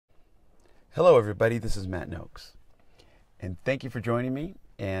Hello, everybody. This is Matt Nokes, and thank you for joining me.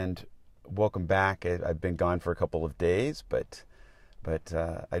 And welcome back. I've been gone for a couple of days, but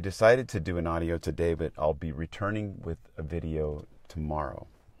I decided to do an audio today. But I'll be returning with a video tomorrow.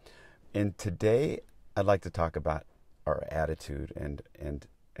 And today, I'd like to talk about our attitude and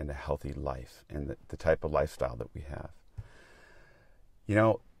a healthy life and the type of lifestyle that we have. You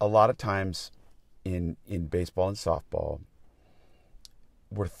know, a lot of times in baseball and softball,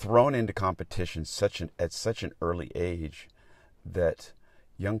 we're thrown into competition at such an early age that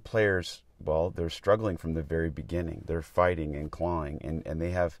young players, well, they're struggling from the very beginning. They're fighting and clawing, and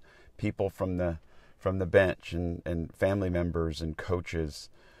they have people from the bench and family members and coaches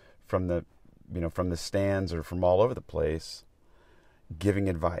from the stands or from all over the place giving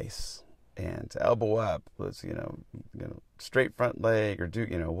advice and elbow up, let's straight front leg or do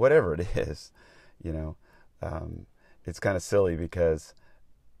whatever it is. It's kind of silly because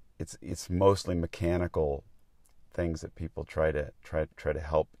it's mostly mechanical things that people try to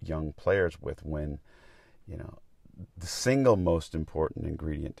help young players with, when the single most important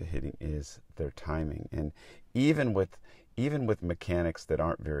ingredient to hitting is their timing. And even with mechanics that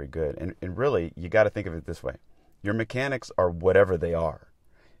aren't very good, and really you got to think of it this way: your mechanics are whatever they are.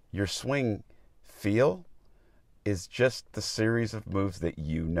 Your swing feel is just the series of moves that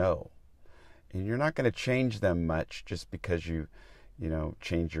and you're not going to change them much just because you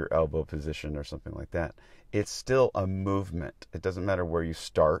change your elbow position or something like that. It's still a movement. It doesn't matter where you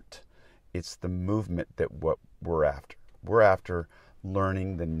start. It's the movement that what we're after. We're after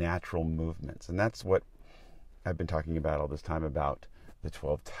learning the natural movements. And that's what I've been talking about all this time about the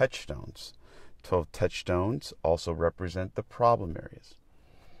 12 touchstones. 12 touchstones also represent the problem areas.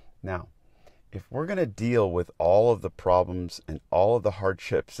 Now, if we're going to deal with all of the problems and all of the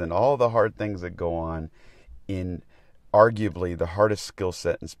hardships and all of the hard things that go on in arguably the hardest skill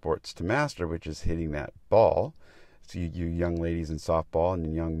set in sports to master, which is hitting that ball. So you young ladies in softball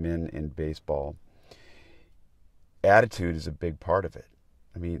and young men in baseball, attitude is a big part of it.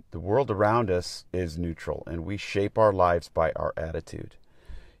 I mean, the world around us is neutral, and we shape our lives by our attitude.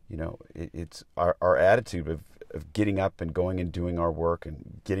 It's our attitude of getting up and going and doing our work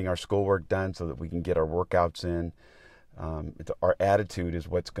and getting our schoolwork done so that we can get our workouts in. Our attitude is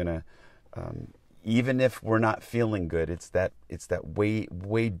what's going to even if we're not feeling good, it's that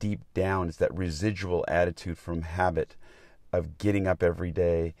way deep down. It's that residual attitude from habit of getting up every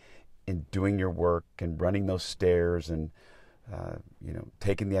day and doing your work and running those stairs and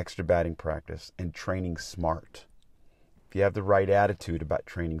taking the extra batting practice and training smart. If you have the right attitude about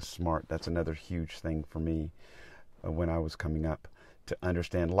training smart, that's another huge thing for me when I was coming up to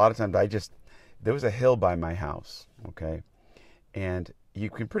understand. A lot of times there was a hill by my house, okay, and you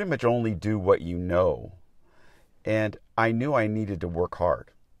can pretty much only do what you know. And I knew I needed to work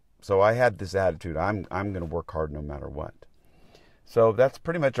hard. So I had this attitude, I'm going to work hard no matter what. So that's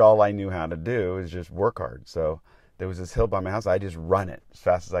pretty much all I knew how to do, is just work hard. So there was this hill by my house. I just run it as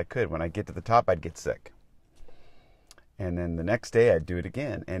fast as I could. When I get to the top, I'd get sick. And then the next day I'd do it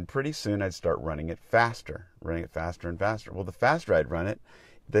again. And pretty soon I'd start running it faster and faster. Well, the faster I'd run it,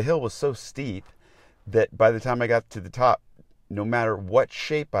 the hill was so steep that by the time I got to the top, no matter what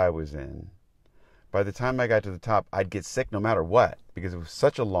shape I was in, by the time I got to the top, I'd get sick no matter what, because it was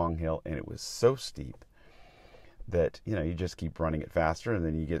such a long hill and it was so steep that, you just keep running it faster and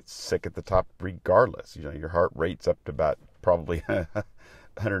then you get sick at the top regardless. Your heart rate's up to about probably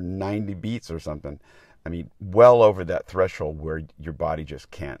 190 beats or something. I mean, well over that threshold where your body just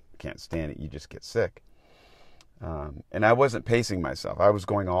can't stand it. You just get sick. And I wasn't pacing myself. I was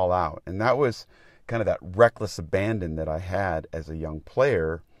going all out. And that was kind of that reckless abandon that I had as a young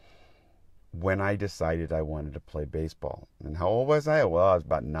player when I decided I wanted to play baseball. And how old was I? Well, I was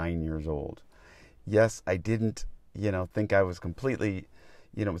about 9 years old. Yes, I didn't, think I was completely,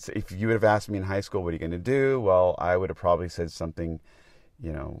 if you would have asked me in high school, what are you going to do? Well, I would have probably said something,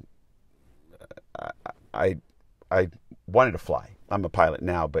 I wanted to fly. I'm a pilot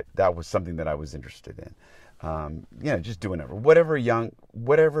now, but that was something that I was interested in. Just doing whatever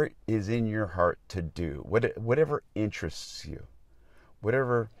is in your heart to do, whatever interests you,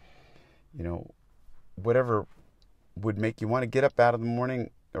 whatever would make you want to get up out of the morning,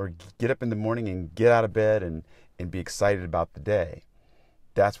 or get up in the morning and get out of bed and be excited about the day.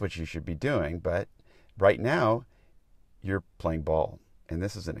 That's what you should be doing. But right now you're playing ball, and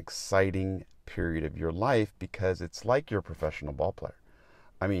this is an exciting period of your life because it's like you're a professional ball player.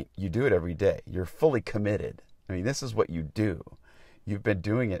 I mean, you do it every day. You're fully committed. I mean, this is what you do. You've been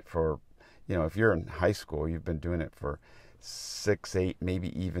doing it for, if you're in high school, you've been doing it for 6, 8,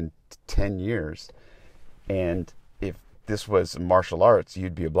 maybe even 10 years. And if this was martial arts,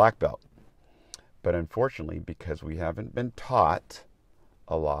 you'd be a black belt. But unfortunately, because we haven't been taught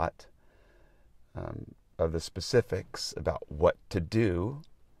a lot of the specifics about what to do,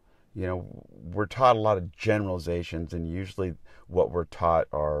 we're taught a lot of generalizations, and usually what we're taught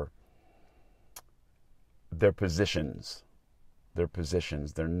are their positions.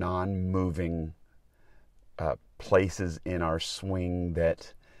 They're non-moving places in our swing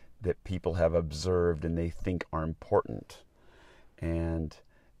that people have observed and they think are important. And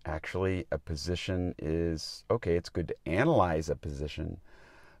actually, a position is, okay, it's good to analyze a position,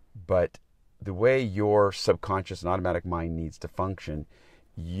 but the way your subconscious and automatic mind needs to function,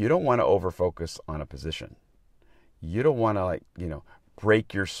 you don't want to overfocus on a position. You don't want to,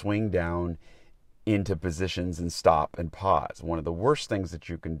 break your swing down into positions and stop and pause. One of the worst things that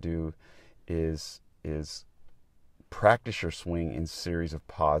you can do is practice your swing in series of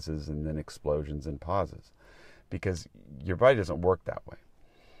pauses and then explosions and pauses, because your body doesn't work that way.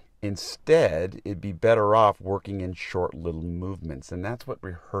 Instead, it'd be better off working in short little movements, and that's what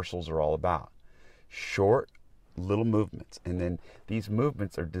rehearsals are all about. Short little movements, and then these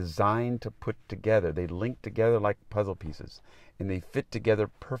movements are designed to put together. They link together like puzzle pieces, and they fit together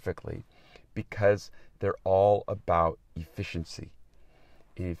perfectly because they're all about efficiency.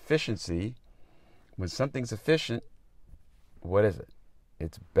 In efficiency, when something's efficient, what is it?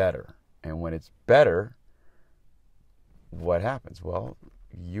 It's better. And when it's better, what happens? Well,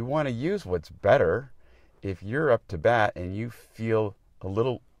 you want to use what's better. If you're up to bat and you feel a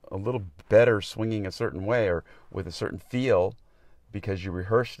little better swinging a certain way or with a certain feel because you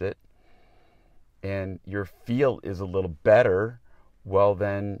rehearsed it, and your feel is a little better, well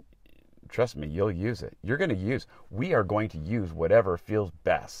then, trust me, you'll use it. We are going to use whatever feels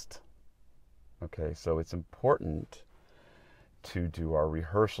best. Okay, so it's important to do our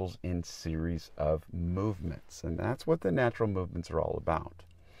rehearsals in series of movements, and that's what the natural movements are all about.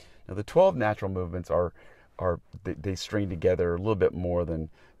 Now, the 12 natural movements they string together a little bit more than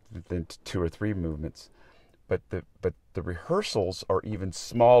 2 or 3 movements, but the rehearsals are even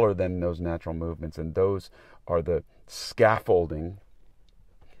smaller than those natural movements, and those are the scaffolding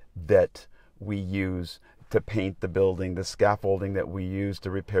that we use to paint the building, the scaffolding that we use to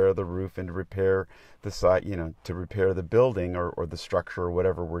repair the roof and to repair the site, to repair the building or the structure or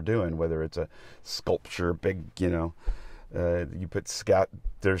whatever we're doing, whether it's a sculpture, big, you put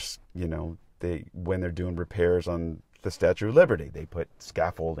there's, when they're doing repairs on the Statue of Liberty, they put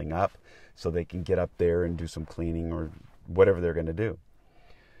scaffolding up so they can get up there and do some cleaning or whatever they're going to do.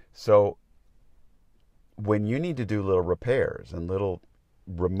 So when you need to do little repairs and little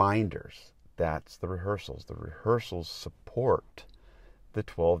reminders, that's the rehearsals. The rehearsals support the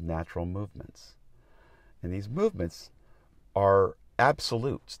 12 natural movements. And these movements are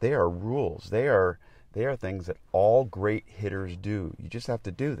absolutes. They are rules. They are things that all great hitters do. You just have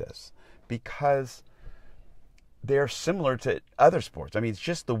to do this because they're similar to other sports. I mean, it's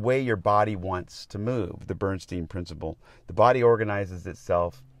just the way your body wants to move, the Bernstein principle. The body organizes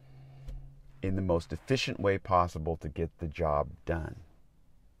itself in the most efficient way possible to get the job done.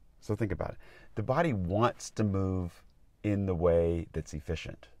 So think about it. The body wants to move in the way that's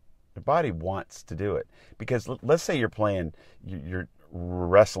efficient. The body wants to do it. Because let's say you're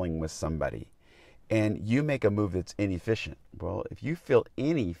wrestling with somebody and you make a move that's inefficient. Well, if you feel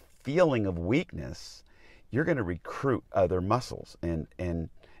any feeling of weakness, you're going to recruit other muscles and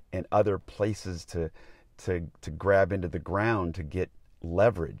other places to grab into the ground to get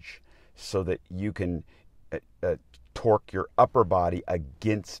leverage so that you can torque your upper body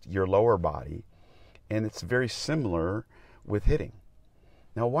against your lower body. And it's very similar with hitting.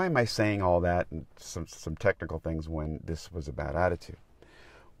 Now, why am I saying all that and some technical things when this was about attitude?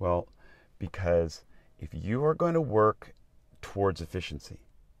 Well, because if you are going to work towards efficiency,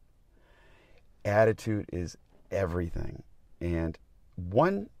 attitude is everything. And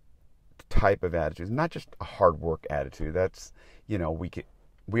one type of attitude is not just a hard work attitude. That's,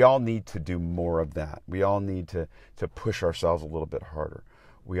 we all need to do more of that. We all need to push ourselves a little bit harder.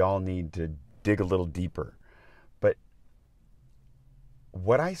 We all need to dig a little deeper. But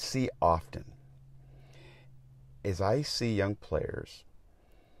what I see often is I see young players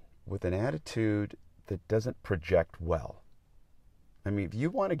with an attitude that doesn't project well. I mean, if you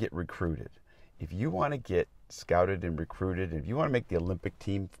want to get recruited, if you want to get scouted and recruited, if you want to make the Olympic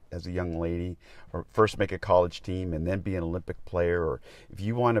team as a young lady, or first make a college team and then be an Olympic player, or if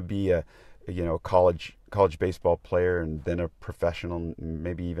you want to be a college baseball player and then a professional,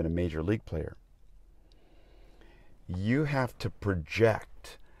 maybe even a major league player, you have to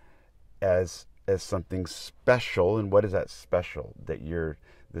project as something special. And what is that special? That you're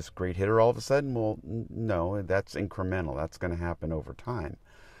this great hitter all of a sudden? Well, no, that's incremental. That's going to happen over time.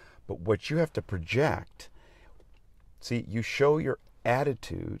 But what you have to project, see, you show your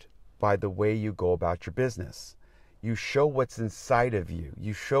attitude by the way you go about your business. You show what's inside of you.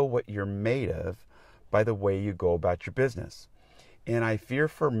 You show what you're made of by the way you go about your business. And I fear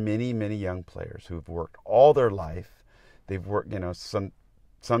for many, many young players who've worked all their life. They've worked, some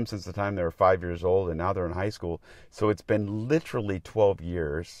since the time they were 5 years old, and now they're in high school. So it's been literally 12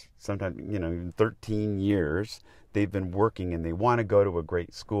 years, sometimes, even 13 years. They've been working and they want to go to a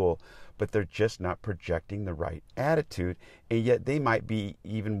great school, but they're just not projecting the right attitude. And yet they might be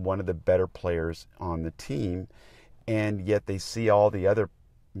even one of the better players on the team. And yet they see all the other,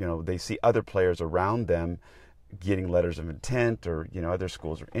 they see other players around them getting letters of intent, or other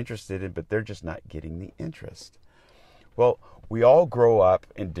schools are interested in, but they're just not getting the interest. Well, we all grow up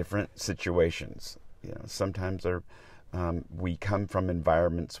in different situations. Sometimes we come from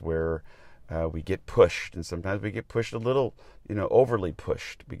environments where we get pushed, and sometimes we get pushed a little, overly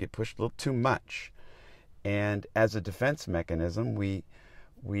pushed. We get pushed a little too much, and as a defense mechanism, we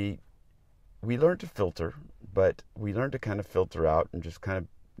learn to filter, but we learn to kind of filter out and just kind of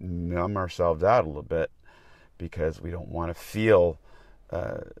numb ourselves out a little bit, because we don't want to feel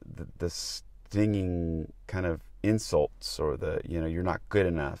the stinging kind of insults, or you're not good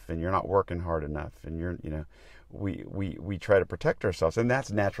enough and you're not working hard enough, and we try to protect ourselves, and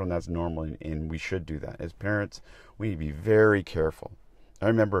that's natural and that's normal, and we should do that. As parents, we need to be very careful. I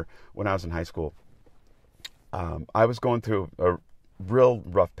remember when I was in high school, I was going through a real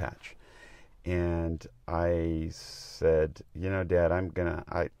rough patch, and I said, Dad,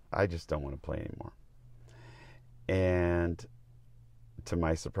 I just don't want to play anymore. And to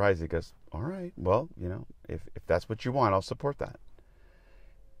my surprise, he goes, all right, well, if that's what you want, I'll support that.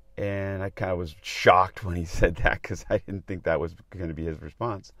 And I kind of was shocked when he said that, because I didn't think that was going to be his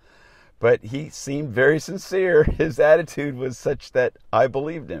response. But he seemed very sincere. His attitude was such that I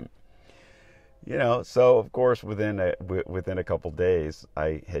believed him. So of course, within a couple days,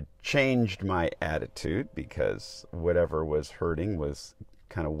 I had changed my attitude, because whatever was hurting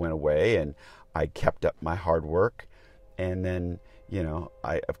kind of went away, and I kept up my hard work. And then,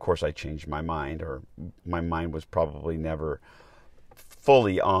 I changed my mind, or my mind was probably never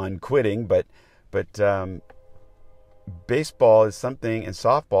fully on quitting, but baseball is something, and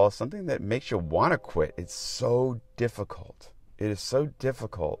softball is something that makes you want to quit. It's so difficult. It is so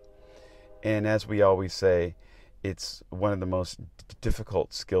difficult. And as we always say, it's one of the most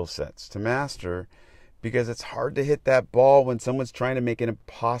difficult skill sets to master, because it's hard to hit that ball when someone's trying to make it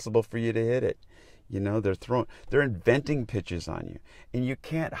impossible for you to hit it. They're inventing pitches on you, and you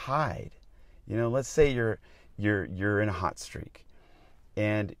can't hide. Let's say you're in a hot streak,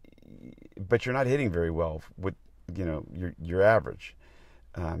 but you're not hitting very well with, your average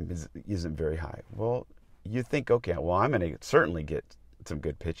isn't very high. Well, you think, okay, well, I'm going to certainly get some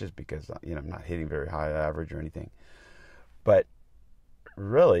good pitches, because I'm not hitting very high average or anything. But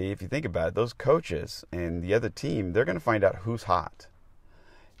really, if you think about it, those coaches and the other team, they're going to find out who's hot,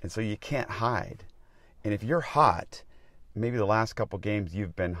 and so you can't hide. And if you're hot, maybe the last couple games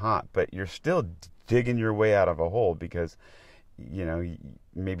you've been hot, but you're still digging your way out of a hole, because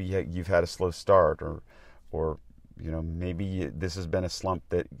maybe you've had a slow start, or maybe this has been a slump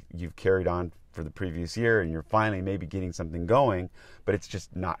that you've carried on for the previous year, and you're finally maybe getting something going, but it's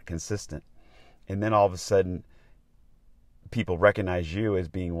just not consistent. And then all of a sudden, people recognize you as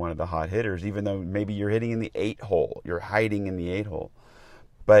being one of the hot hitters, even though maybe you're hitting in the 8 hole, you're hiding in the 8 hole.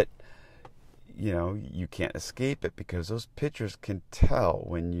 But you can't escape it, because those pitchers can tell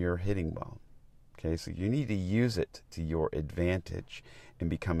when you're hitting well. Okay, so you need to use it to your advantage and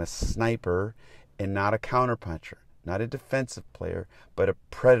become a sniper and not a counterpuncher, not a defensive player, but a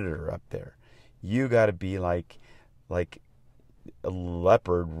predator up there. You got to be like a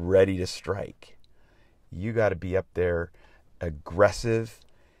leopard ready to strike. You got to be up there aggressive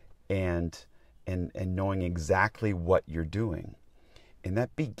and knowing exactly what you're doing. And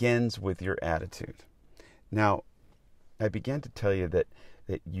that begins with your attitude. Now, I began to tell you that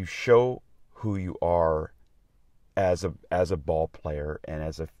you show who you are as a ball player, and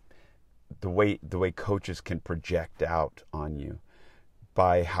as the way coaches can project out on you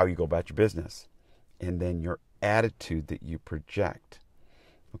by how you go about your business, and then your attitude that you project.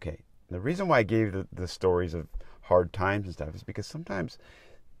 Okay, the reason why I gave the stories of hard times and stuff is because sometimes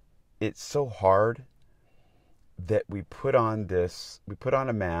it's so hard that we put on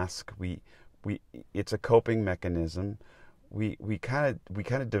a mask. It's a coping mechanism. We kind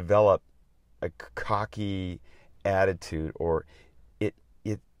of develop a cocky attitude, or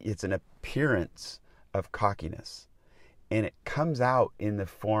it's an appearance of cockiness, and it comes out in the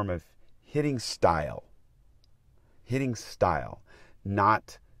form of hitting style,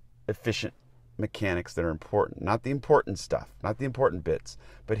 not efficient mechanics that are important. Not the important stuff, not the important bits,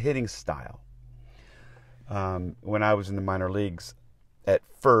 but hitting style. When I was in the minor leagues, at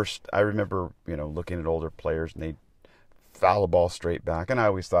first, I remember, looking at older players and they'd foul the ball straight back. And I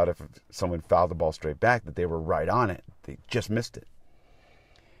always thought if someone fouled the ball straight back that they were right on it. They just missed it.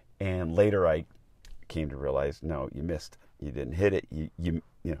 And later I came to realize, no, you missed it. You didn't hit it.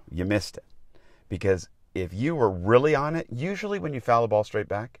 You missed it. Because if you were really on it, usually when you foul the ball straight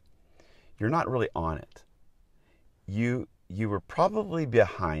back, you're not really on it. You were probably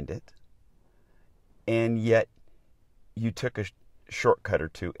behind it, and yet you took a shortcut or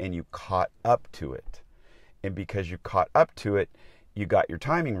two and you caught up to it. And because you caught up to it, you got your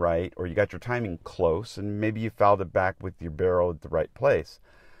timing right, or you got your timing close, and maybe you fouled it back with your barrel at the right place.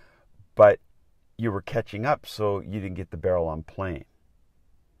 But you were catching up, so you didn't get the barrel on plane.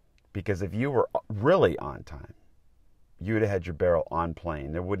 Because if you were really on time, you would have had your barrel on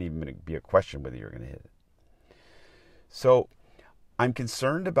plane. There wouldn't even be a question whether you were going to hit it. So I'm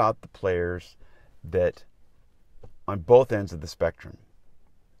concerned about the players that, on both ends of the spectrum,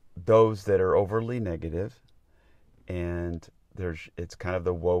 those that are overly negative, and it's kind of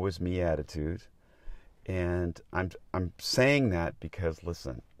the woe is me attitude. And I'm saying that because,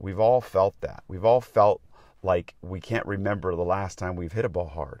 listen, we've all felt that. We've all felt like we can't remember the last time we've hit a ball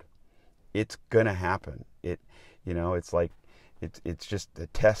hard. It's gonna happen. It's like it's just a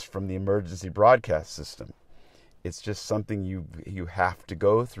test from the emergency broadcast system. It's just something you have to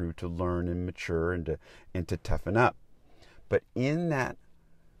go through to learn and mature and to toughen up. But in that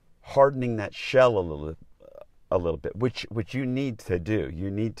hardening that shell a little bit, which you need to do, you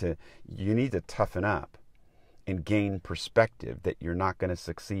need to toughen up and gain perspective that you're not going to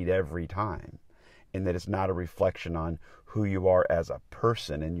succeed every time, and that it's not a reflection on who you are as a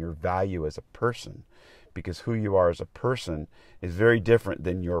person and your value as a person, because who you are as a person is very different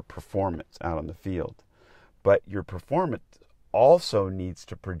than your performance out on the field. But your performance also needs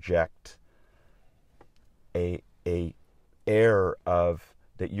to project a air of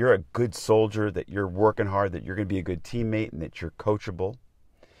that you're a good soldier, that you're working hard, that you're going to be a good teammate, and that you're coachable.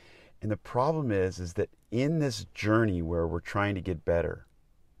 And the problem is that in this journey where we're trying to get better,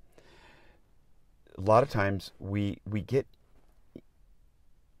 a lot of times we get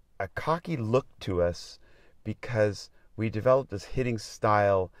a cocky look to us because we develop this hitting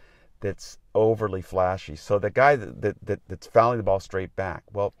style that's overly flashy. So the guy that's fouling the ball straight back,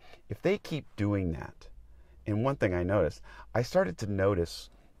 well, if they keep doing that, and one thing I started to notice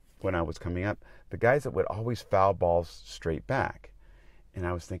when I was coming up, the guys that would always foul balls straight back. And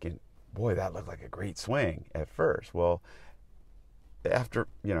I was thinking, boy, that looked like a great swing at first. Well, after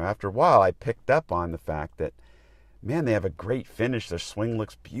a while, I picked up on the fact that, man, they have a great finish. Their swing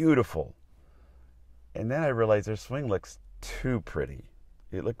looks beautiful. And then I realized their swing looks too pretty.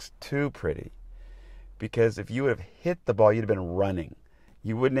 It looks too pretty. Because if you would have hit the ball, you'd have been running.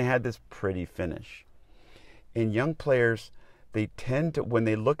 You wouldn't have had this pretty finish. And young players, they tend to, when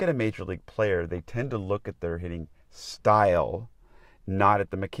they look at a major league player, they tend to look at their hitting style, not at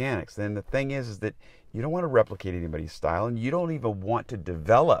the mechanics. Then the thing is that you don't want to replicate anybody's style, and you don't even want to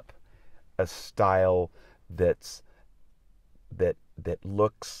develop a style that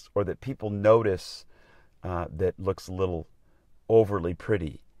looks, or that people notice that looks a little overly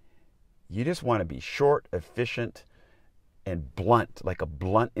pretty. You just want to be short, efficient, and blunt, like a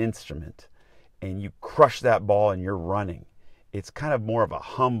blunt instrument. And you crush that ball and you're running. It's kind of more of a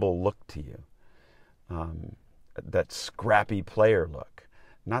humble look to you. That scrappy player look.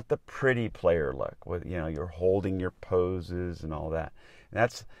 Not the pretty player look with, you're holding your poses and all that.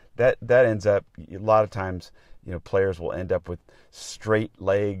 And that ends up, a lot of times, players will end up with straight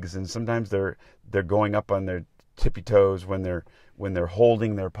legs, and sometimes they're going up on their tippy toes when they're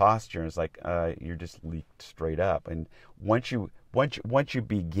holding their posture. And it's like you're just leaked straight up. And once you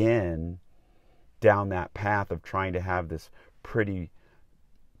begin down that path of trying to have this pretty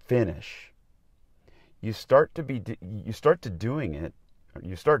finish, you start doing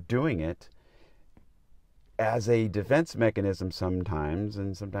it as a defense mechanism sometimes,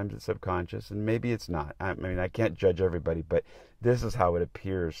 and sometimes it's subconscious, and maybe it's not. I mean, I can't judge everybody, but this is how it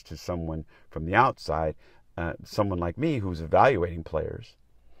appears to someone from the outside, someone like me who's evaluating players.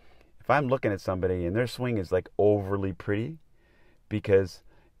 If I'm looking at somebody and their swing is like overly pretty, because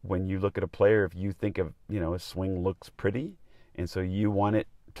when you look at a player, if you think of, a swing looks pretty, and so you want it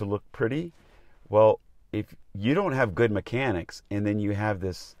to look pretty, well, if you don't have good mechanics, and then you have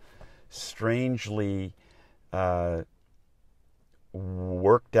this strangely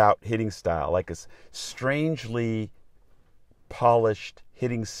worked out hitting style, like a strangely polished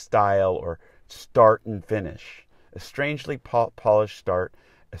hitting style or start and finish, a strangely polished start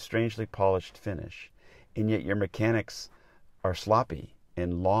a strangely polished finish, and yet your mechanics are sloppy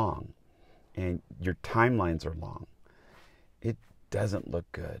and long, and your timelines are long. It doesn't look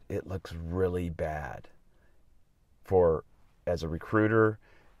good. It looks really bad as a recruiter,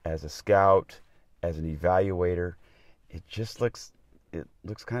 as a scout, as an evaluator. It looks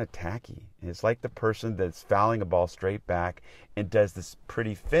kind of tacky. And it's like the person that's fouling a ball straight back and does this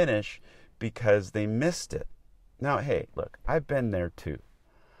pretty finish because they missed it. Now, hey, look, I've been there too.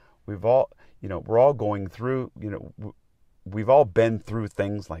 We're all going through, we've all been through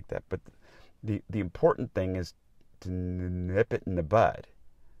things like that. But the important thing is to nip it in the bud,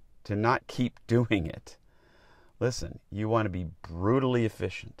 to not keep doing it. Listen, you want to be brutally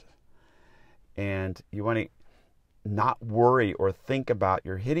efficient, and you want to not worry or think about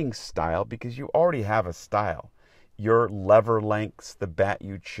your hitting style because you already have a style. Your lever lengths, the bat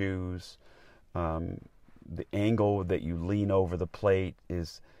you choose, the angle that you lean over the plate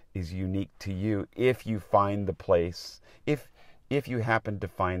is unique to you if you find the place, if you happen to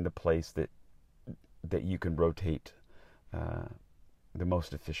find the place that you can rotate the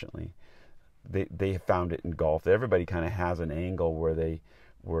most efficiently. They have found it in golf. Everybody kind of has an angle where their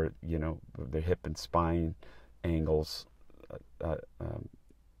hip and spine angles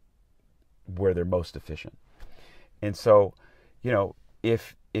where they're most efficient. And so,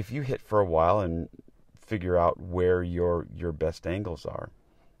 if you hit for a while and figure out where your best angles are,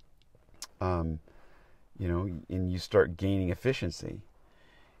 and you start gaining efficiency,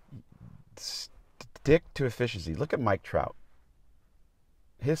 stick to efficiency. Look at Mike Trout.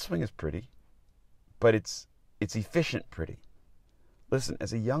 His swing is pretty, but it's efficient pretty. Listen,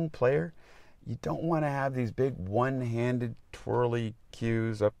 as a young player, you don't want to have these big one-handed twirly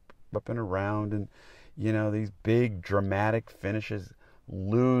cues up and around, and these big dramatic finishes.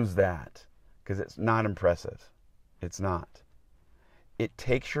 Lose that, because it's not impressive. It's not. It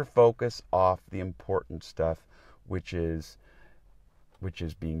takes your focus off the important stuff, which is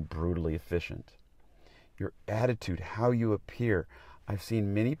being brutally efficient. Your attitude, how you appear. I've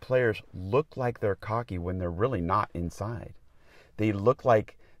seen many players look like they're cocky when they're really not inside. They look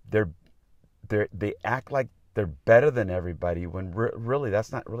like they act like they're better than everybody when really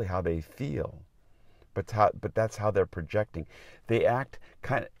that's not really how they feel. But that's how they're projecting. They act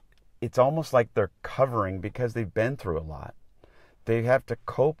it's almost like they're covering because they've been through a lot. They have to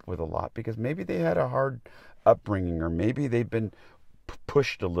cope with a lot because maybe they had a hard upbringing, or maybe they've been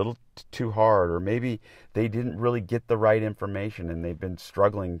pushed a little too hard, or maybe they didn't really get the right information and they've been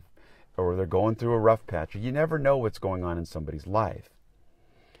struggling, or they're going through a rough patch. You never know what's going on in somebody's life.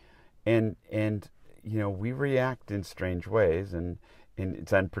 And we react in strange ways, and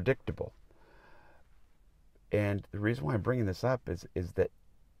it's unpredictable. And the reason why I'm bringing this up is that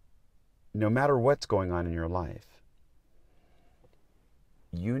no matter what's going on in your life,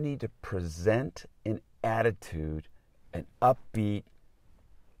 you need to present an attitude, an upbeat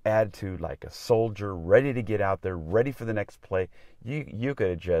attitude, like a soldier ready to get out there, ready for the next play. You could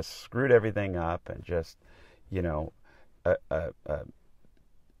have just screwed everything up and just,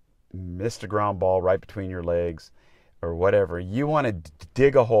 missed a ground ball right between your legs or whatever. You want to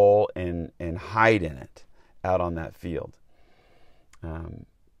dig a hole and hide in it out on that field.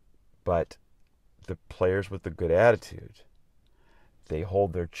 But the players with the good attitude, they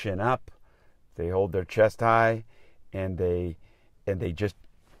hold their chin up, they hold their chest high, and they just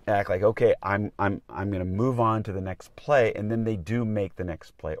act like, okay, I'm going to move on to the next play, and then they do make the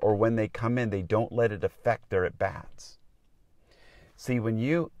next play. Or when they come in, they don't let it affect their at-bats. See,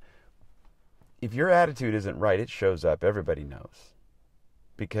 if your attitude isn't right, it shows up. Everybody knows.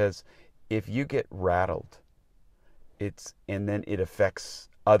 Because if you get rattled, and then it affects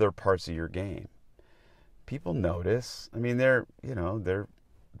other parts of your game. People notice. I mean,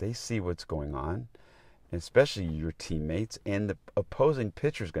 they see what's going on, especially your teammates, and the opposing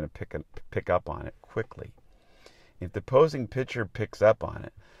pitcher is going to pick up on it quickly. If the opposing pitcher picks up on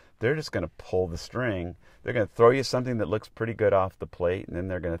it, they're just going to pull the string. They're going to throw you something that looks pretty good off the plate, and then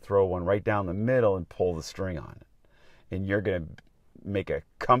they're going to throw one right down the middle and pull the string on it. And you're going to make a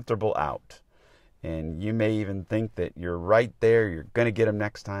comfortable out. And you may even think that you're right there, you're going to get them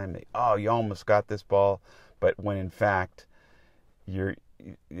next time. You almost got this ball. But when in fact,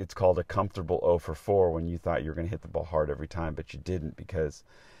 it's called a comfortable 0 for 4 when you thought you were going to hit the ball hard every time, but you didn't, because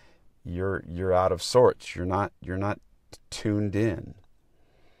you're out of sorts. You're not tuned in.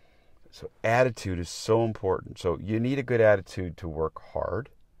 So attitude is so important. So you need a good attitude to work hard.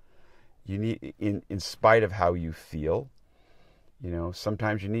 You need, in spite of how you feel.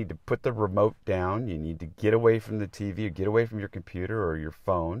 Sometimes you need to put the remote down. You need to get away from the TV, or get away from your computer or your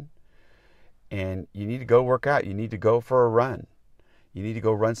phone. And you need to go work out. You need to go for a run. You need to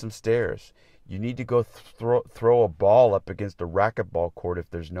go run some stairs. You need to go throw a ball up against a racquetball court if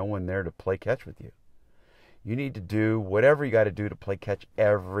there's no one there to play catch with you. You need to do whatever you got to do to play catch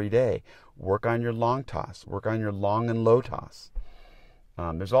every day. Work on your long toss. Work on your long and low toss.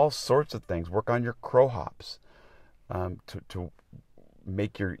 There's all sorts of things. Work on your crow hops to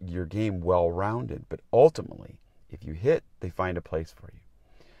make your game well-rounded. But ultimately, if you hit, they find a place for you.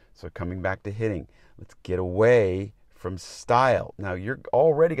 So coming back to hitting, let's get away from style. Now, you're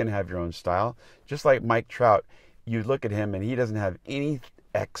already going to have your own style. Just like Mike Trout, you look at him and he doesn't have any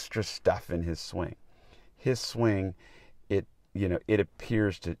extra stuff in his swing. His swing, it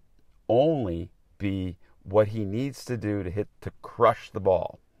appears to only be what he needs to do to crush the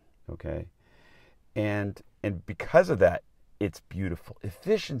ball. Okay? And because of that, it's beautiful.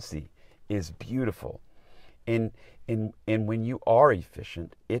 Efficiency is beautiful. And when you are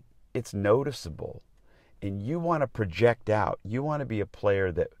efficient, it's noticeable. And you want to project out. You want to be a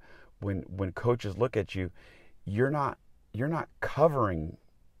player that when coaches look at you, you're not covering.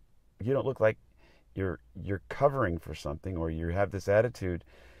 You don't look like you're covering for something, or you have this attitude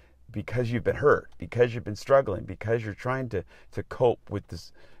because you've been hurt, because you've been struggling, because you're trying to cope with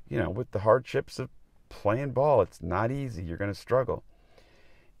this, with the hardships of playing ball. It's not easy. You're going to struggle.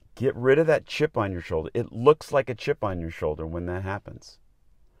 Get rid of that chip on your shoulder. It looks like a chip on your shoulder when that happens.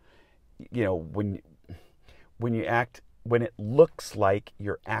 When it looks like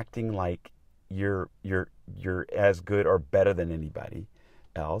you're acting like you're as good or better than anybody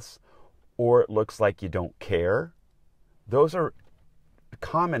else, or it looks like you don't care. Those are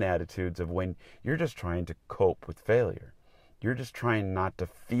common attitudes of when you're just trying to cope with failure. You're just trying not to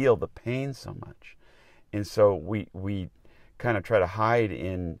feel the pain so much. And so we kind of try to hide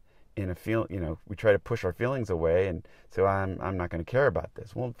in a feel, we try to push our feelings away and say, well, I'm not going to care about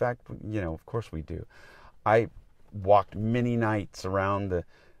this. Well, in fact, of course we do. I walked many nights around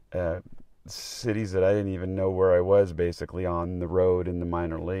the cities that I didn't even know where I was, basically on the road in the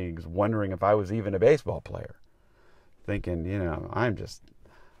minor leagues, wondering if I was even a baseball player, thinking,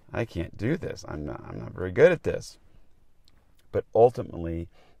 I can't do this. I'm not very good at this. But ultimately,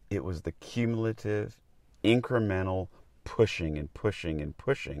 it was the cumulative, incremental pushing and pushing and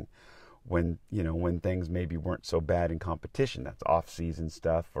pushing when things maybe weren't so bad in competition. That's off-season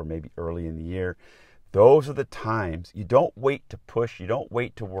stuff, or maybe early in the year. Those are the times. You don't wait to push. You don't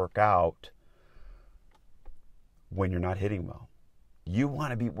wait to work out when you're not hitting well. You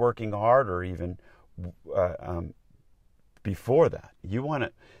want to be working harder even before that. You want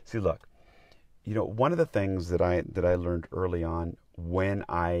to see. Look, one of the things that I learned early on when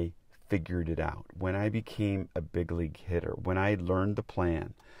I figured it out, when I became a big league hitter, when I learned the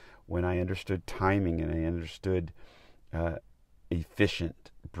plan, when I understood timing and I understood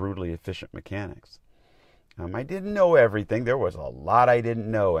brutally efficient mechanics. I didn't know everything. There was a lot I didn't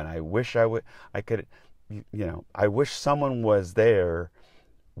know, and I wish I wish someone was there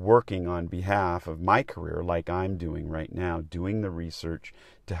working on behalf of my career like I'm doing right now, doing the research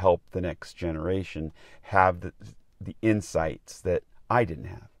to help the next generation have the insights that I didn't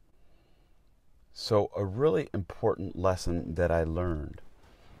have. So a really important lesson that I learned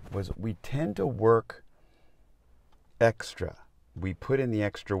was we tend to work extra. We put in the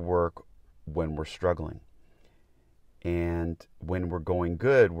extra work when we're struggling. And when we're going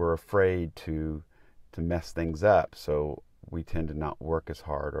good, we're afraid to mess things up. So we tend to not work as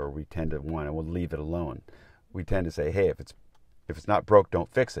hard, or we tend to we'll leave it alone. We tend to say, hey, if it's not broke,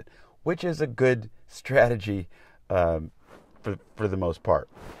 don't fix it, which is a good strategy for the most part.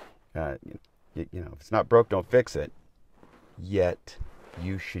 If it's not broke, don't fix it. Yet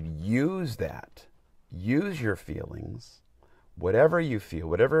you should use that. Use your feelings, whatever you feel,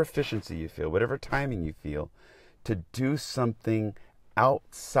 whatever efficiency you feel, whatever timing you feel, to do something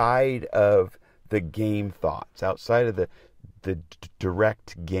outside of the game thoughts, outside of the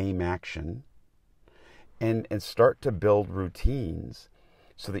direct game action, and start to build routines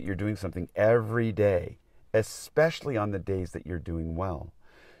so that you're doing something every day, especially on the days that you're doing well,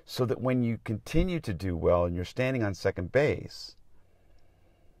 so that when you continue to do well and you're standing on second base,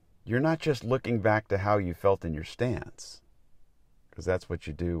 you're not just looking back to how you felt in your stance, because that's what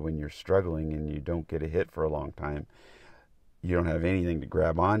you do when you're struggling and you don't get a hit for a long time. You don't have anything to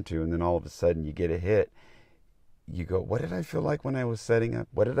grab onto, and then all of a sudden you get a hit. You go, what did I feel like when I was setting up?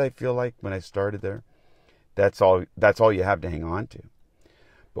 What did I feel like when I started there? That's all you have to hang on to.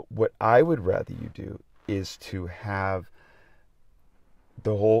 But what I would rather you do is to have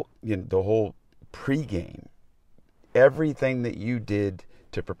the whole pregame, everything that you did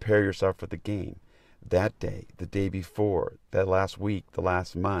to prepare yourself for the game, that day, the day before, that last week, the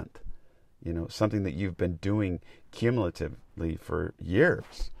last month, something that you've been doing cumulatively for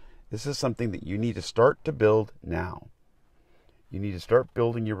years. This is something that you need to start to build now. You need to start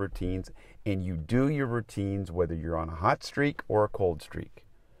building your routines, and you do your routines whether you're on a hot streak or a cold streak.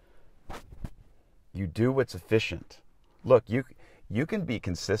 You do what's efficient. Look, you can be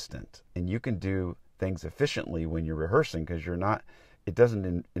consistent, and you can do things efficiently when you're rehearsing, because it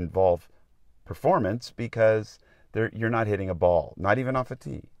doesn't involve performance, because you're not hitting a ball, not even off a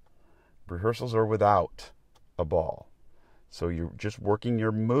tee. Rehearsals are without a ball. So you're just working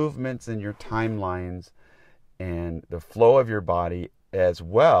your movements and your timelines and the flow of your body, as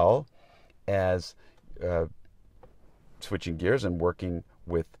well as switching gears and working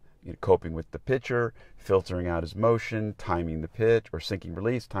with, coping with the pitcher, filtering out his motion, timing the pitch, or sinking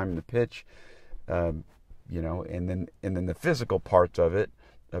release, timing the pitch, and then the physical parts of it,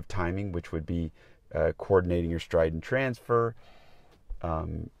 of timing, which would be coordinating your stride and transfer,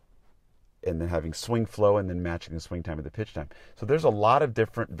 and then having swing flow, and then matching the swing time with the pitch time. So there's a lot of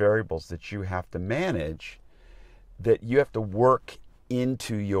different variables that you have to manage, that you have to work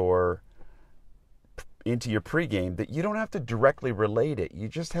into your pregame, that you don't have to directly relate it. You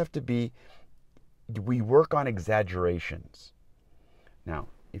just have to we work on exaggerations. Now,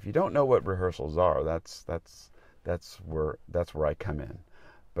 if you don't know what rehearsals are, that's where I come in.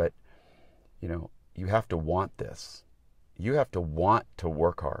 But you have to want this. You have to want to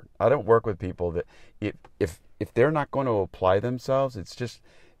work hard. I don't work with people that if they're not going to apply themselves,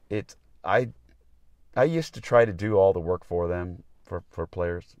 I used to try to do all the work for them, for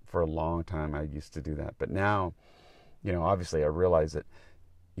players. For a long time I used to do that. But now, obviously I realize that,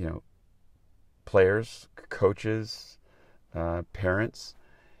 players, coaches, parents,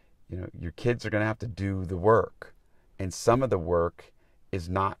 your kids are going to have to do the work. And some of the work is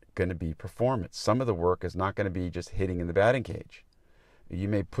not going to be performance. Some of the work is not going to be just hitting in the batting cage. You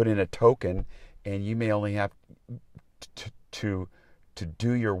may put in a token, and you may only have to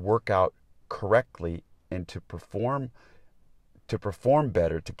do your workout correctly and to perform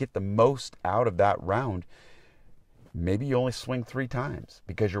better, to get the most out of that round. Maybe you only swing 3 times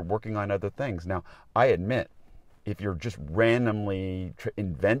because you're working on other things. Now, I admit, if you're just randomly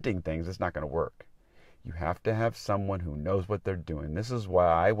inventing things, it's not going to work. You have to have someone who knows what they're doing. This is why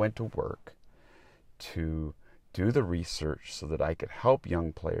I went to work, to do the research so that I could help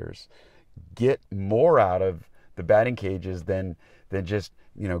young players get more out of the batting cages than just,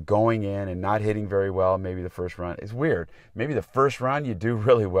 going in and not hitting very well. Maybe the first round is weird. Maybe the first round you do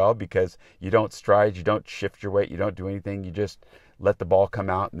really well because you don't stride, you don't shift your weight, you don't do anything. You just let the ball come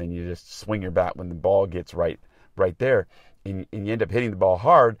out, and then you just swing your bat when the ball gets right there. And you end up hitting the ball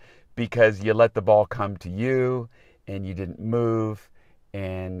hard because you let the ball come to you and you didn't move,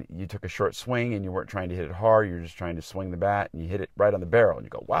 and you took a short swing and you weren't trying to hit it hard. You're just trying to swing the bat, and you hit it right on the barrel, and you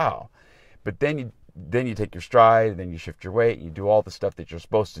go, wow. But then you take your stride, and then you shift your weight, and you do all the stuff that you're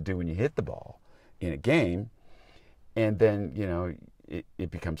supposed to do when you hit the ball in a game. And then, it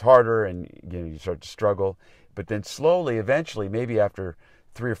becomes harder, and you start to struggle. But then slowly, eventually, maybe after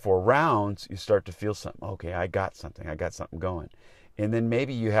 3 or 4 rounds, you start to feel something. Okay, I got something going. And then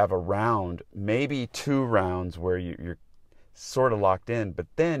maybe you have a round, maybe 2 rounds where you're sort of locked in, but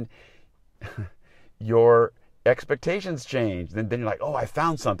then your expectations change. Then you're like, oh, I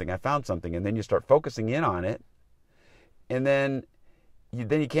found something. And then you start focusing in on it. And then you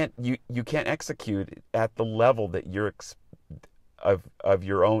can't execute at the level that you're of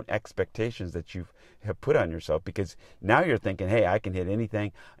your own expectations that you have put on yourself, because now you're thinking, hey, I can hit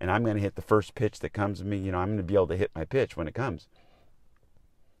anything, and I'm going to hit the first pitch that comes to me. I'm going to be able to hit my pitch when it comes.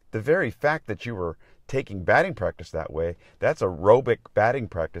 The very fact that you were taking batting practice that way, that's aerobic batting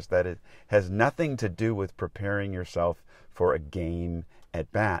practice. That has nothing to do with preparing yourself for a game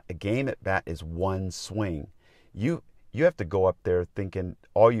at bat. A game at bat is one swing. You have to go up there thinking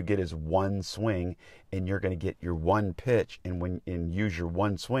all you get is one swing, and you're going to get your one pitch and use your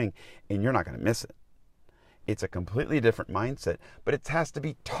one swing, and you're not going to miss it. It's a completely different mindset, but it has to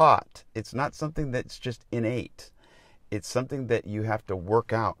be taught. It's not something that's just innate. It's something that you have to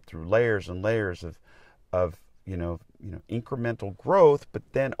work out through layers and layers of incremental growth, but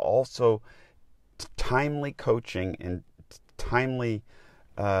then also timely coaching and timely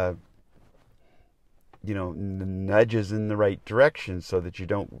nudges in the right direction, so that you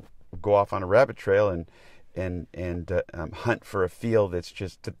don't go off on a rabbit trail and hunt for a field that's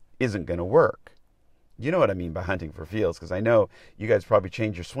just isn't going to work. You know what I mean by hunting for fields, because I know you guys probably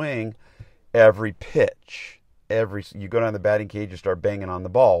change your swing every pitch. You go down the batting cage, you start banging on the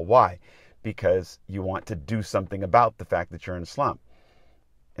ball. Why? Because you want to do something about the fact that you're in a slump.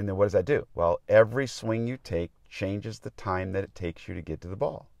 And then what does that do? Well, every swing you take changes the time that it takes you to get to the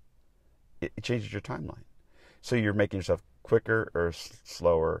ball. it changes your timeline. So you're making yourself quicker or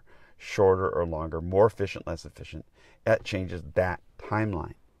slower, shorter or longer, more efficient, less efficient. That changes that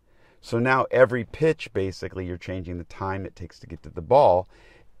timeline. So now every pitch, basically, you're changing the time it takes to get to the ball.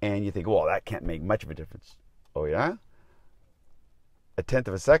 And you think, well, that can't make much of a difference. Oh, yeah? A tenth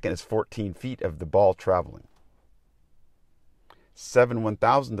of a second is 14 feet of the ball traveling.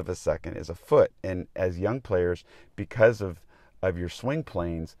 7/1000th of a second is a foot. And as young players, because of your swing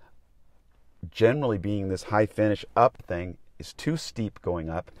planes, generally being this high finish up thing is too steep going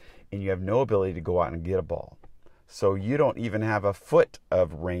up, and you have no ability to go out and get a ball. So you don't even have a foot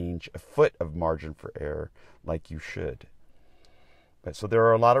of range, a foot of margin for error like you should. But so there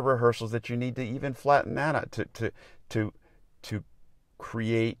are a lot of rehearsals that you need to even flatten that out to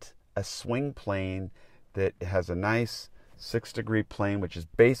create a swing plane that has a nice 6-degree plane, which is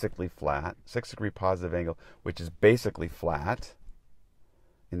basically flat, 6-degree positive angle, which is basically flat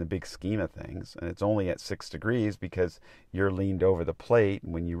in the big scheme of things. And it's only at 6 degrees because you're leaned over the plate.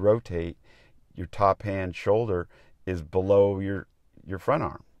 And when you rotate, your top hand shoulder is below your front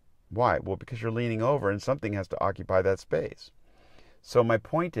arm. Why? Well, because you're leaning over and something has to occupy that space. So my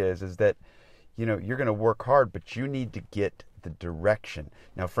point is that, you're going to work hard, but you need to get the direction.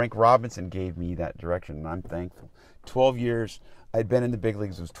 Now, Frank Robinson gave me that direction, and I'm thankful. 12 years, I'd been in the big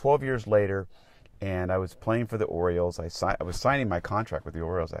leagues. It was 12 years later, and I was playing for the Orioles. I was signing my contract with the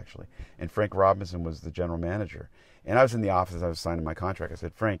Orioles, actually, and Frank Robinson was the general manager. And I was in the office. I was signing my contract. I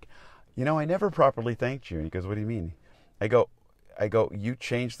said, Frank, I never properly thanked you. And he goes, what do you mean? I go, you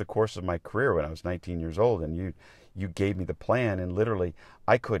changed the course of my career when I was 19 years old, and you gave me the plan, and literally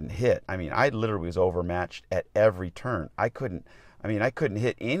I couldn't hit. I mean, I literally was overmatched at every turn. I couldn't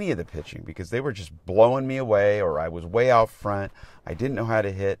hit any of the pitching because they were just blowing me away, or I was way out front. I didn't know how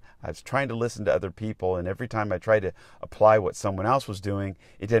to hit. I was trying to listen to other people, and every time I tried to apply what someone else was doing,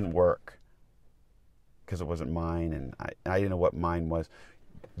 it didn't work because it wasn't mine, and I didn't know what mine was.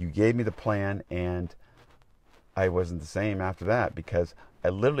 You gave me the plan, and I wasn't the same after that because I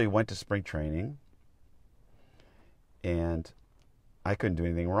literally went to spring training and I couldn't do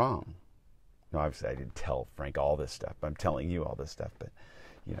anything wrong. No, obviously I didn't tell Frank all this stuff. I'm telling you all this stuff, but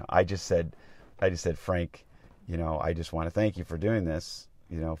I just said, Frank, I just want to thank you for doing this,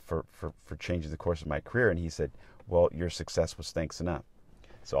 for changing the course of my career. And he said, well, your success was thanks enough.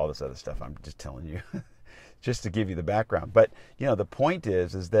 So all this other stuff, I'm just telling you, just to give you the background. But the point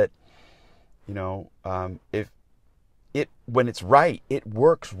is that when it's right, it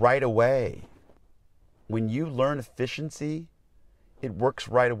works right away. When you learn efficiency, it works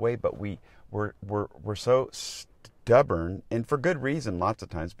right away. But we're so stubborn, and for good reason, lots of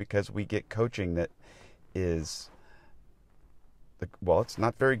times, because we get coaching that is, it's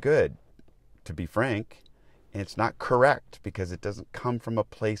not very good, to be frank, and it's not correct because it doesn't come from a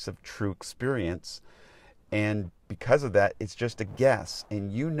place of true experience. And because of that, it's just a guess.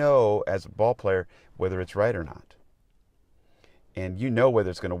 And as a ball player, whether it's right or not. And whether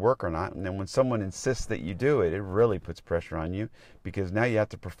it's going to work or not. And then when someone insists that you do it, it really puts pressure on you because now you have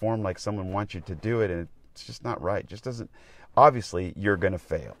to perform like someone wants you to do it, and it's just not right. It just doesn't. Obviously, you're going to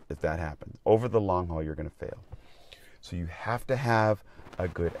fail if that happens. Over the long haul, you're going to fail. So you have to have a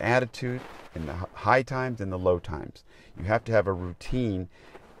good attitude in the high times and the low times. You have to have a routine,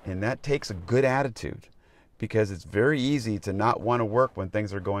 and that takes a good attitude because it's very easy to not want to work when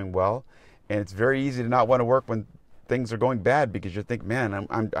things are going well, and it's very easy to not want to work when things are going bad because you think, man,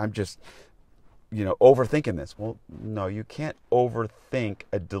 I'm just, overthinking this. Well, no, you can't overthink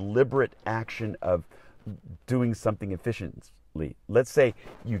a deliberate action of doing something efficiently. Let's say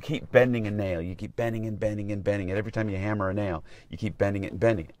you keep bending a nail. You keep bending and bending and bending it. Every time you hammer a nail, you keep bending it and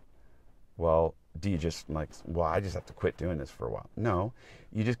bending it. Well, do you just I just have to quit doing this for a while? No,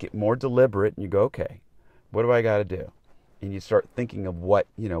 you just get more deliberate and you go, okay, what do I got to do? And you start thinking of what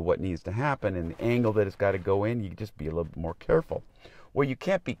needs to happen and the angle that it's got to go in. You can just be a little bit more careful. Well, you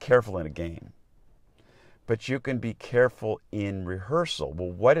can't be careful in a game, but you can be careful in rehearsal. Well,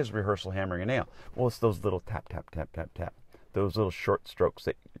 what is rehearsal hammering a nail? Well, it's those little tap, tap, tap, tap, tap. Those little short strokes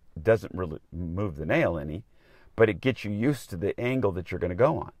that doesn't really move the nail any, but it gets you used to the angle that you're going to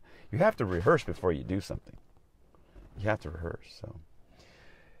go on. You have to rehearse before you do something. You have to rehearse.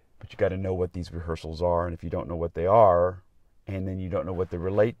 But you got to know what these rehearsals are, and if you don't know what they are, and then you don't know what they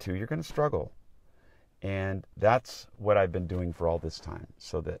relate to, you're going to struggle. And that's what I've been doing for all this time,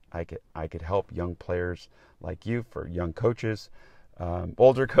 so that I could help young players like you, for young coaches,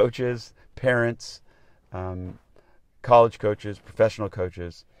 older coaches, parents, college coaches, professional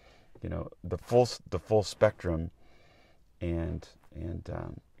coaches, the full spectrum. And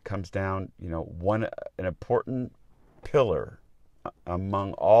comes down, an important pillar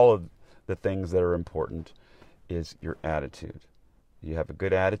among all of the things that are important is your attitude. You have a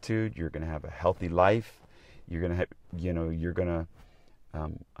good attitude, you're going to have a healthy life. You're going to have, you're going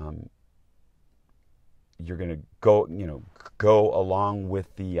to go along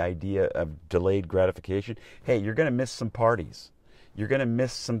with the idea of delayed gratification. Hey, you're going to miss some parties. You're going to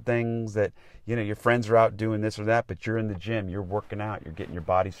miss some things that, your friends are out doing this or that, but you're in the gym, you're working out, you're getting your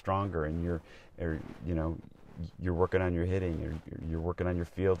body stronger, and you're working on your hitting, you're working on your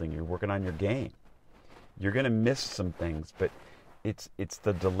fielding, you're working on your game. You're going to miss some things, but it's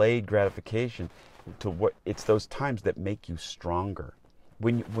the delayed gratification it's those times that make you stronger.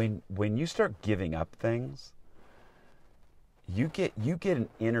 When you start giving up things, you get an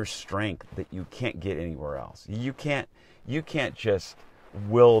inner strength that you can't get anywhere else. You can't just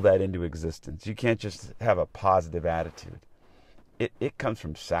will that into existence. You can't just have a positive attitude. It comes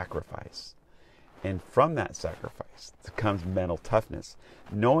from sacrifice. And from that sacrifice comes mental toughness.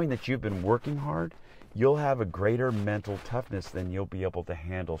 Knowing that you've been working hard, you'll have a greater mental toughness than you'll be able to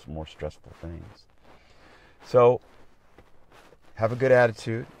handle some more stressful things. So have a good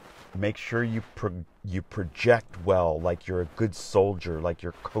attitude. Make sure you project well, like you're a good soldier, like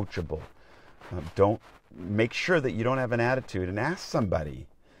you're coachable. Make sure that you don't have an attitude, and ask somebody.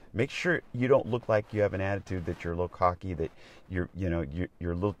 Make sure you don't look like you have an attitude that you're a little cocky, that you're a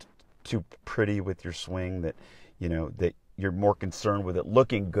little too pretty with your swing, that that you're more concerned with it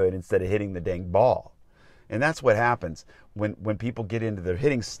looking good instead of hitting the dang ball. And that's what happens when people get into their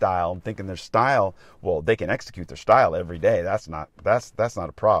hitting style and thinking their style, well, they can execute their style every day. That's not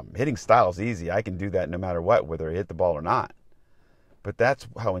a problem. Hitting style is easy. I can do that no matter what, whether I hit the ball or not. But that's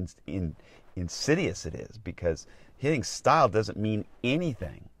how insidious it is, because hitting style doesn't mean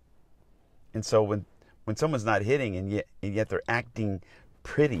anything. And so when someone's not hitting and yet they're acting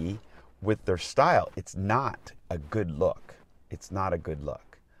pretty with their style, it's not a good look. It's not a good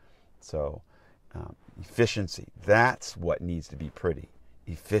look. So efficiency, that's what needs to be pretty.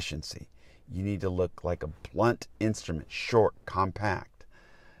 Efficiency. You need to look like a blunt instrument, short, compact.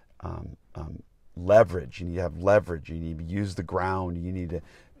 Leverage. You need to have leverage. You need to use the ground. You need to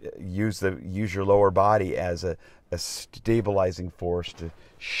use your lower body as a stabilizing force to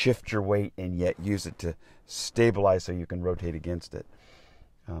shift your weight, and yet use it to stabilize so you can rotate against it.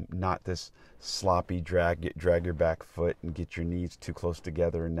 Not this sloppy drag your back foot and get your knees too close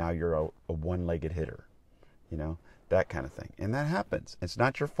together, and now you're a one-legged hitter. That kind of thing. And that happens. It's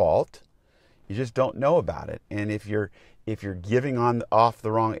not your fault. You just don't know about it. And if you're giving off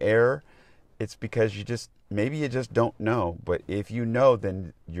the wrong air, it's because maybe you just don't know. But if you know,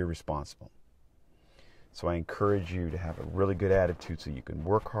 then you're responsible. So I encourage you to have a really good attitude so you can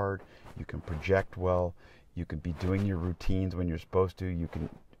work hard, you can project well, you can be doing your routines when you're supposed to, you can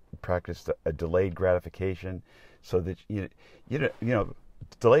practice a delayed gratification, so that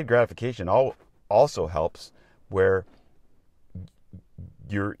delayed gratification also helps where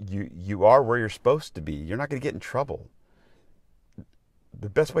you are where you're supposed to be. You're not going to get in trouble. The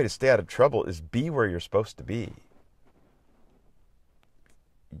best way to stay out of trouble is be where you're supposed to be.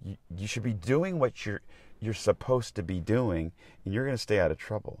 You should be doing what you're supposed to be doing, and you're going to stay out of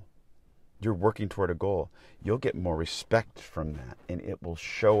trouble. You're working toward a goal. You'll get more respect from that, and it will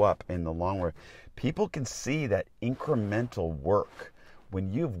show up in the long run. People can see that incremental work.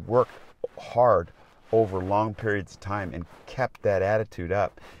 When you've worked hard over long periods of time and kept that attitude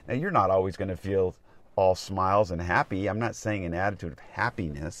up. Now, you're not always going to feel all smiles and happy. I'm not saying an attitude of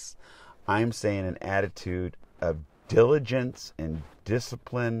happiness. I'm saying an attitude of diligence and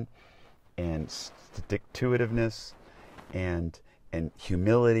discipline and stick-to-itiveness and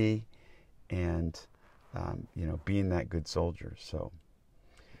humility and being that good soldier. So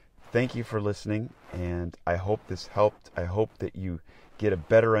thank you for listening, and I hope this helped. I hope that you get a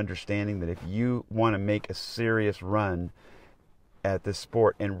better understanding that if you want to make a serious run at this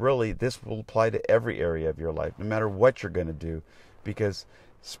sport, and really this will apply to every area of your life, no matter what you're going to do, because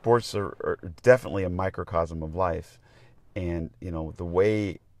sports are definitely a microcosm of life. And the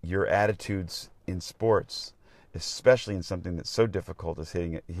way your attitudes in sports, especially in something that's so difficult as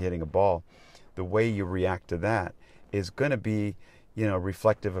hitting a ball, the way you react to that is going to be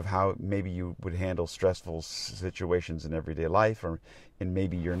reflective of how maybe you would handle stressful situations in everyday life, or in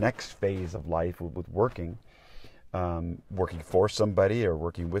maybe your next phase of life with working for somebody, or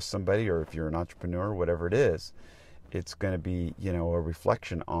working with somebody, or if you're an entrepreneur, whatever it is. It's going to be a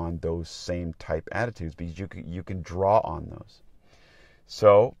reflection on those same type attitudes, because you can draw on those.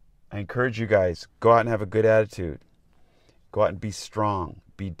 So I encourage you guys, go out and have a good attitude. Go out and be strong,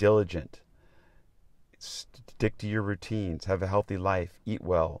 be diligent, stick to your routines, have a healthy life, eat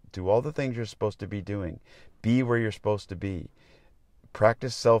well, do all the things you're supposed to be doing, be where you're supposed to be,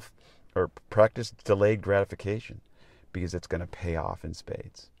 practice or practice delayed gratification, because it's going to pay off in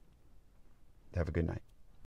spades. Have a good night.